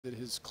that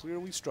has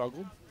clearly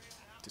struggled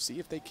to see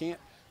if they can't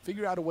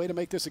figure out a way to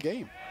make this a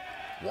game.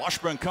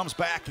 Washburn comes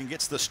back and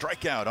gets the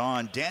strikeout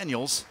on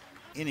Daniels.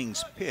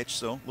 Innings pitched,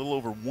 so a little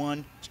over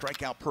one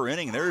strikeout per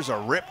inning. There's a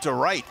rip to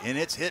right, and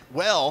it's hit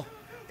well.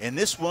 And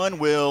this one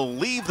will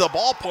leave the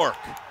ballpark.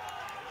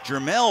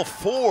 Jermel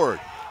Ford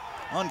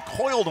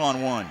uncoiled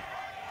on one.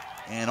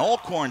 And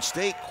Alcorn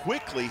State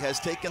quickly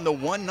has taken the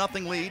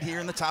 1-0 lead here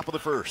in the top of the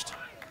first.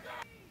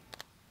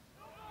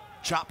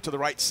 Chop to the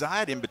right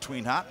side, in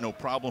between hop, no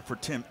problem for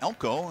Tim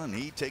Elko, and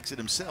he takes it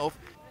himself.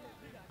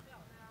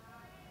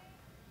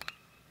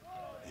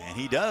 And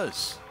he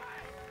does.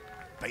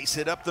 Base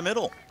hit up the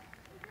middle.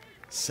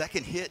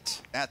 Second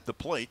hit at the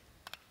plate.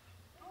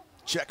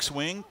 Check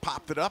swing,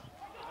 popped it up,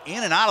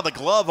 in and out of the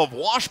glove of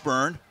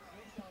Washburn.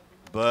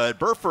 But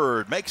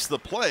Burford makes the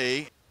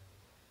play.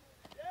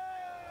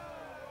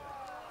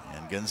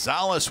 And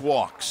Gonzalez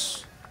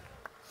walks.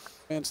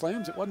 Grand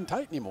slams, it wasn't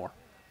tight anymore.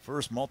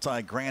 First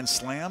multi-grand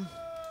slam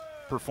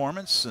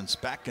performance since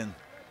back in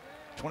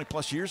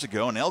 20-plus years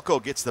ago. And Elko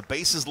gets the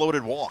bases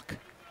loaded walk.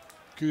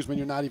 Guzman,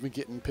 you're not even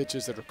getting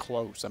pitches that are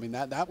close. I mean,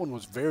 that one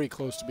was very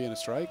close to being a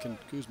strike, and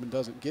Guzman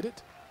doesn't get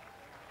it.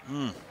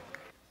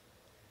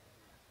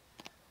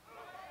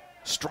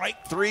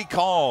 Strike three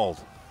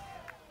called.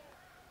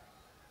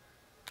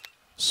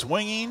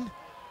 Swinging,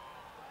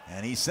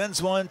 and he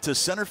sends one to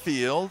center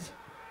field.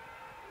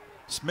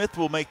 Smith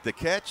will make the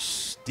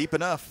catch, deep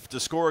enough to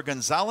score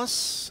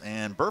Gonzalez,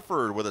 and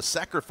Burford with a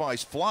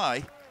sacrifice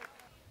fly.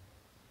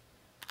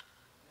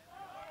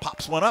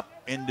 Pops one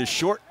up into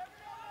short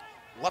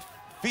left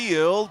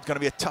field. Going to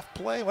be a tough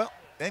play. Well,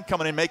 then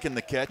coming in making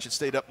the catch. It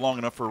stayed up long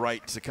enough for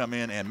Wright to come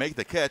in and make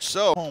the catch.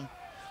 So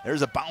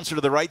there's a bouncer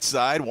to the right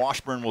side.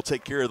 Washburn will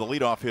take care of the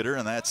leadoff hitter,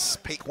 and that's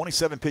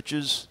 27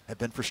 pitches have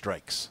been for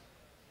strikes.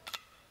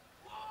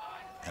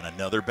 And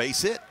another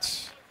base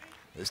hit.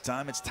 This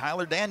time it's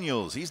Tyler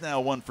Daniels. He's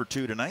now 1 for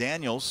 2 tonight.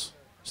 Daniels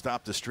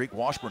stopped the streak.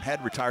 Washburn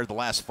had retired the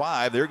last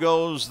 5. There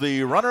goes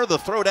the runner. The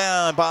throw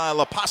down by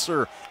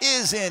LaPasser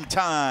is in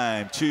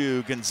time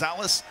to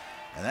Gonzalez,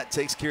 and that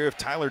takes care of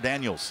Tyler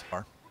Daniels.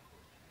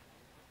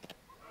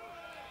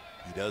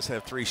 He does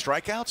have 3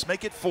 strikeouts,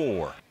 make it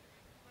 4.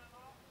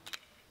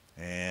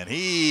 And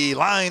he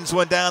lines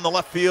one down the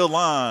left field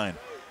line.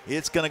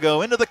 It's going to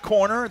go into the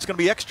corner. It's going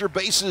to be extra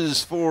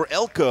bases for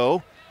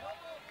Elko.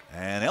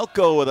 And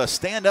Elko with a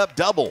stand-up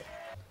double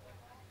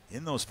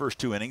in those first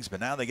 2 innings, but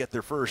now they get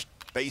their first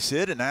base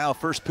hit, and now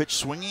first pitch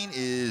swinging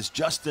is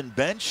Justin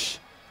Bench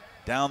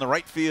down the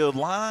right field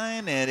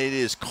line, and it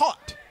is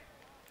caught.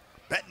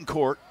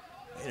 Betancourt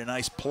made a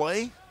nice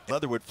play.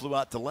 Leatherwood flew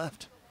out to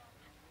left.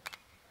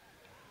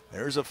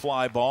 There's a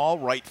fly ball,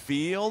 right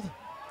field.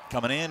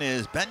 Coming in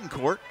is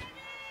Betancourt.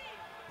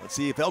 Let's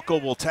see if Elko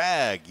will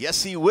tag.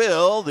 Yes, he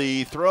will.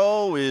 The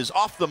throw is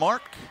off the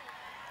mark.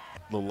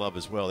 A little love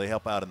as well. They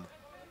help out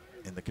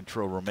in the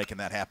control room making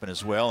that happen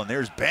as well. And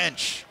there's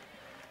Bench.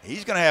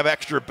 He's going to have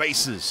extra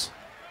bases.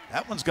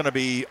 That one's going to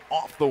be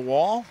off the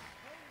wall.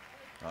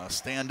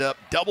 Stand-up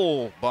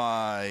double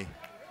by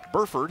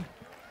Burford.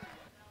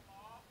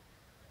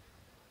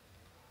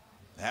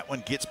 That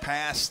one gets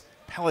past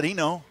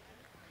Palladino.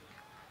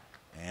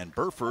 And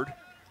Burford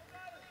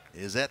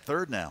is at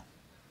third now.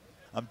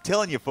 I'm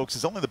telling you, folks,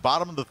 it's only the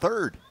bottom of the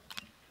third.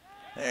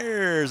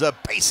 There's a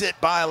base hit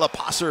by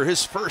LaPasser,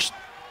 his first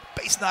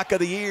base knock of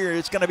the year.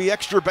 It's going to be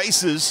extra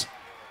bases.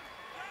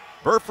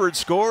 Burford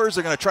scores.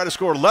 They're going to try to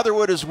score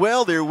Leatherwood as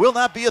well. There will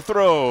not be a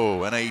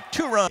throw, and a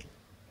 2-run.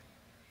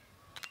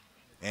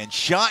 And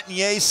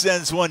Chantier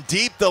sends one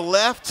deep to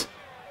left.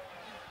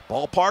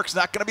 Ballpark's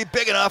not going to be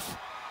big enough.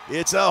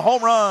 It's a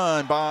home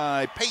run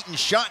by Peyton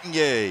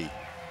Chantier.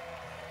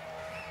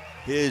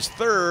 His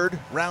 3rd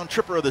round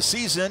tripper of the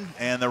season,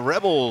 and the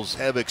Rebels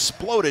have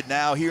exploded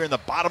now here in the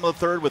bottom of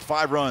the 3rd with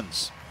 5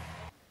 runs.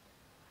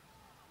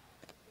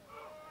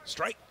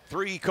 Strike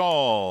 3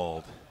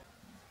 called.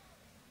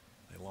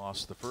 They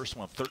lost the first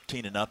one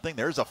 13-0.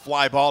 There's a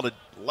fly ball to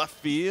left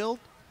field.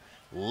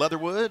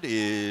 Leatherwood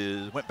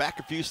went back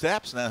a few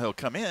steps. Now he'll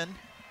come in.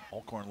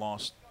 Alcorn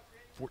lost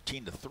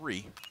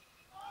 14-3.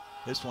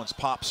 This one's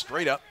popped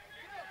straight up.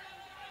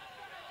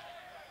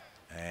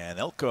 And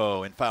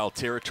Elko in foul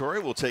territory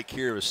will take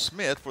care of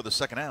Smith for the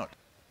second out.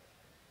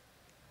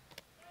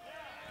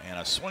 And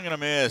a swing and a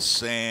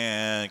miss.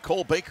 And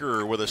Cole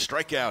Baker with a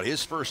strikeout,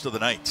 his first of the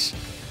night.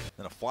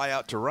 Then a fly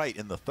out to right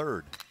in the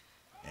 3rd.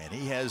 And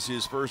he has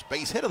his first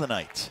base hit of the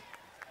night.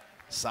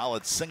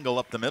 Solid single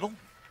up the middle.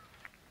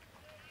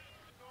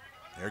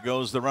 There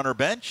goes the runner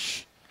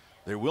Bench.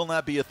 There will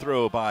not be a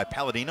throw by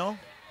Palladino.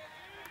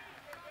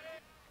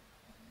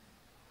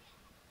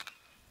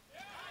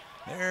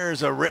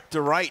 There's a rip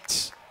to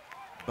right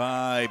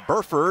by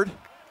Burford.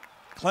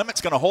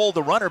 Clement's going to hold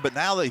the runner, but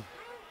now they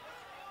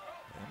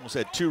almost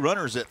had 2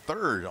 runners at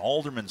third.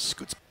 Alderman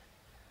scoots.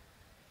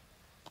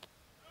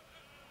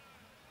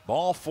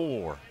 Ball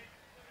 4.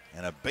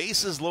 And a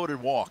bases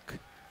loaded walk.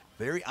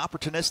 Very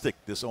opportunistic,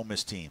 this Ole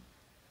Miss team.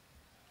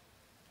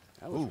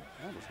 That was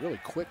really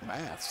quick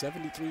math.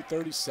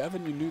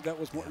 73-37. You knew that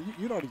was more.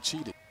 You'd already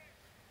cheated.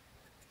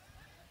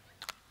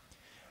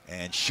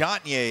 And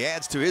Chanier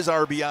adds to his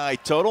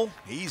RBI total.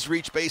 He's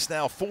reached base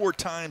now 4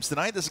 times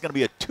tonight. This is going to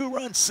be a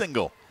 2-run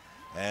single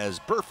as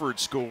Burford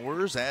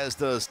scores, as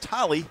does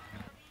Tolly.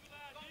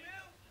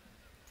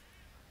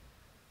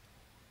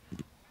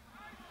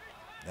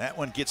 That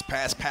one gets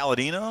past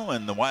Palladino,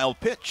 and the wild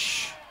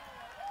pitch.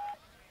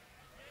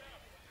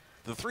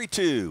 The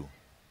 3-2.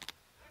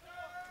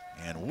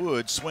 And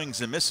Wood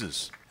swings and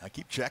misses. I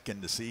keep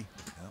checking to see.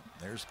 Well,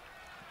 there's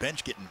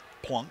Bench getting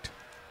plunked.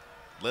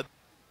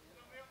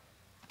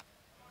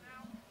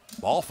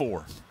 Ball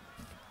 4.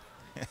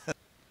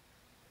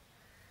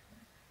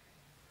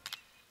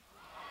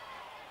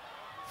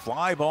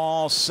 Fly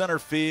ball center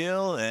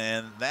field,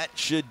 and that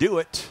should do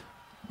it.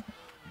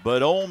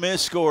 But Ole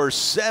Miss scores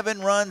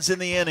 7 runs in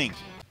the inning.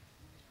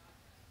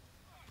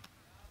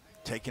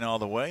 Taking all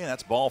the way, and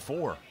that's ball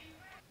 4.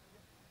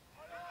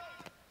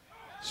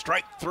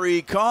 Strike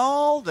 3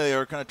 called. They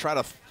are going to try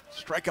to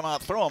strike him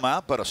out, throw him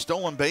out, but a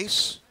stolen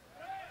base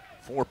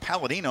for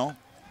Palladino.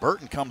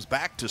 Burton comes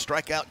back to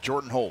strike out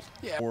Jordan Holt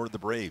for the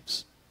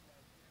Braves.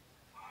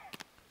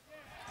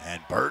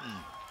 And Burton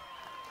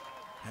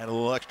had a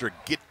little extra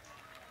get.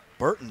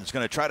 Burton's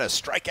going to try to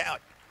strike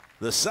out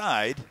the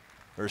side,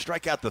 or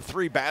strike out the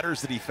 3 batters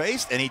that he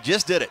faced, and he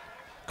just did it.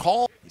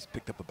 Call. He's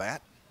picked up a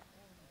bat.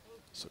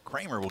 So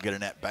Kramer will get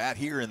an at-bat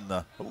here in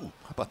the, how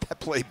about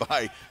that play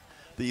by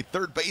the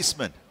third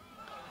baseman.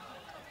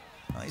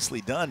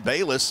 Nicely done,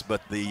 Bayless,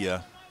 but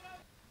the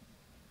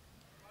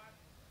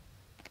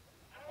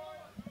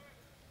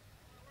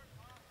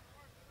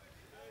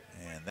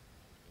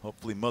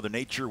hopefully Mother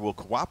Nature will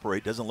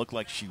cooperate. Doesn't look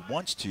like she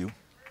wants to.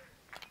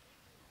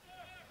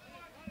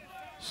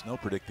 Snow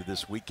predicted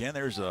this weekend.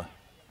 There's a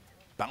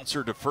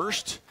bouncer to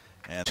first.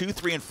 And 2,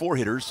 3, and 4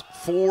 hitters.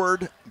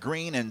 Ford,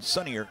 Green, and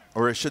Sunnier,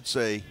 or I should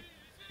say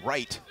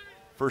Wright.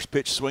 First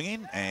pitch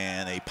swinging,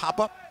 and a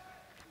pop-up.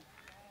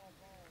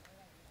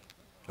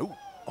 Oh,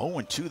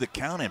 0-2 the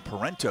count, and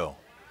Parento.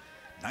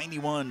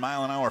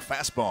 91-mile-an-hour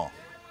fastball.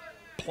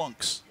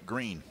 Plunks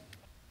Green.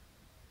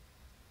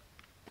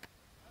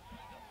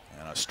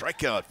 And a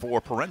strikeout for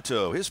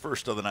Parento, his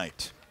first of the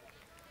night.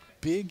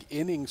 Big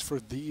innings for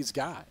these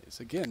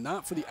guys. Again,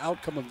 not for the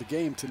outcome of the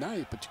game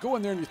tonight, but you go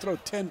in there and you throw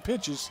 10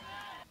 pitches.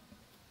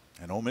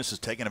 And Ole Miss is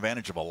taking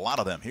advantage of a lot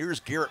of them. Here's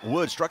Garrett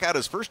Wood, struck out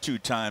his first 2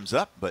 times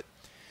up, but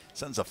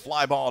sends a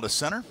fly ball to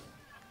center.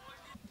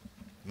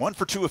 1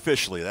 for 2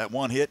 officially. That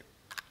one hit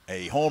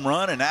a home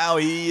run, and now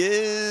he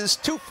is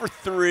 2 for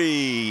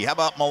 3. How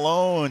about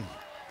Malone?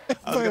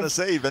 I was going to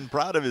say, he's been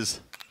proud of his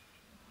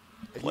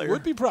player. He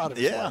would be proud of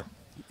his player.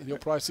 And you'll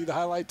probably see the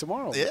highlight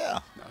tomorrow. Yeah.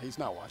 No, he's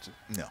not watching.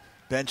 No.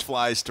 Bench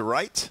flies to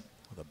right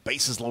with a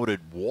bases-loaded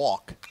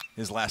walk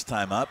his last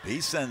time up. He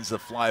sends a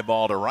fly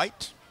ball to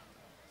right.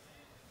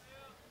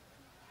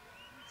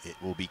 It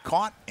will be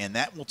caught, and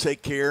that will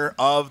take care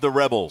of the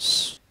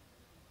Rebels.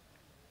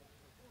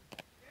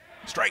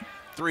 Strike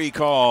 3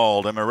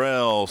 called, and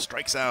Morrell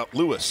strikes out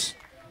Lewis.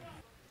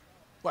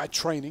 By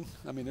training,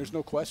 I mean, there's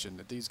no question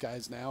that these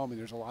guys now, I mean,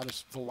 there's a lot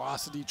of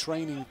velocity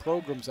training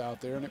programs out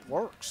there, and it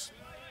works.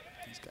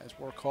 These guys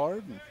work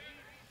hard.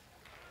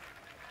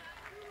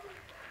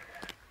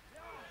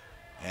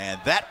 And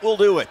that will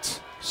do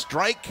it.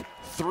 Strike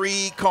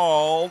 3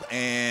 called,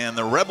 and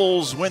the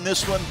Rebels win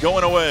this one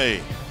going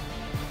away.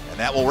 And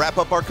that will wrap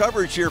up our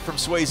coverage here from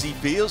Swayze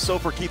Field. So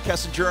for Keith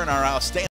Kessinger and our outstanding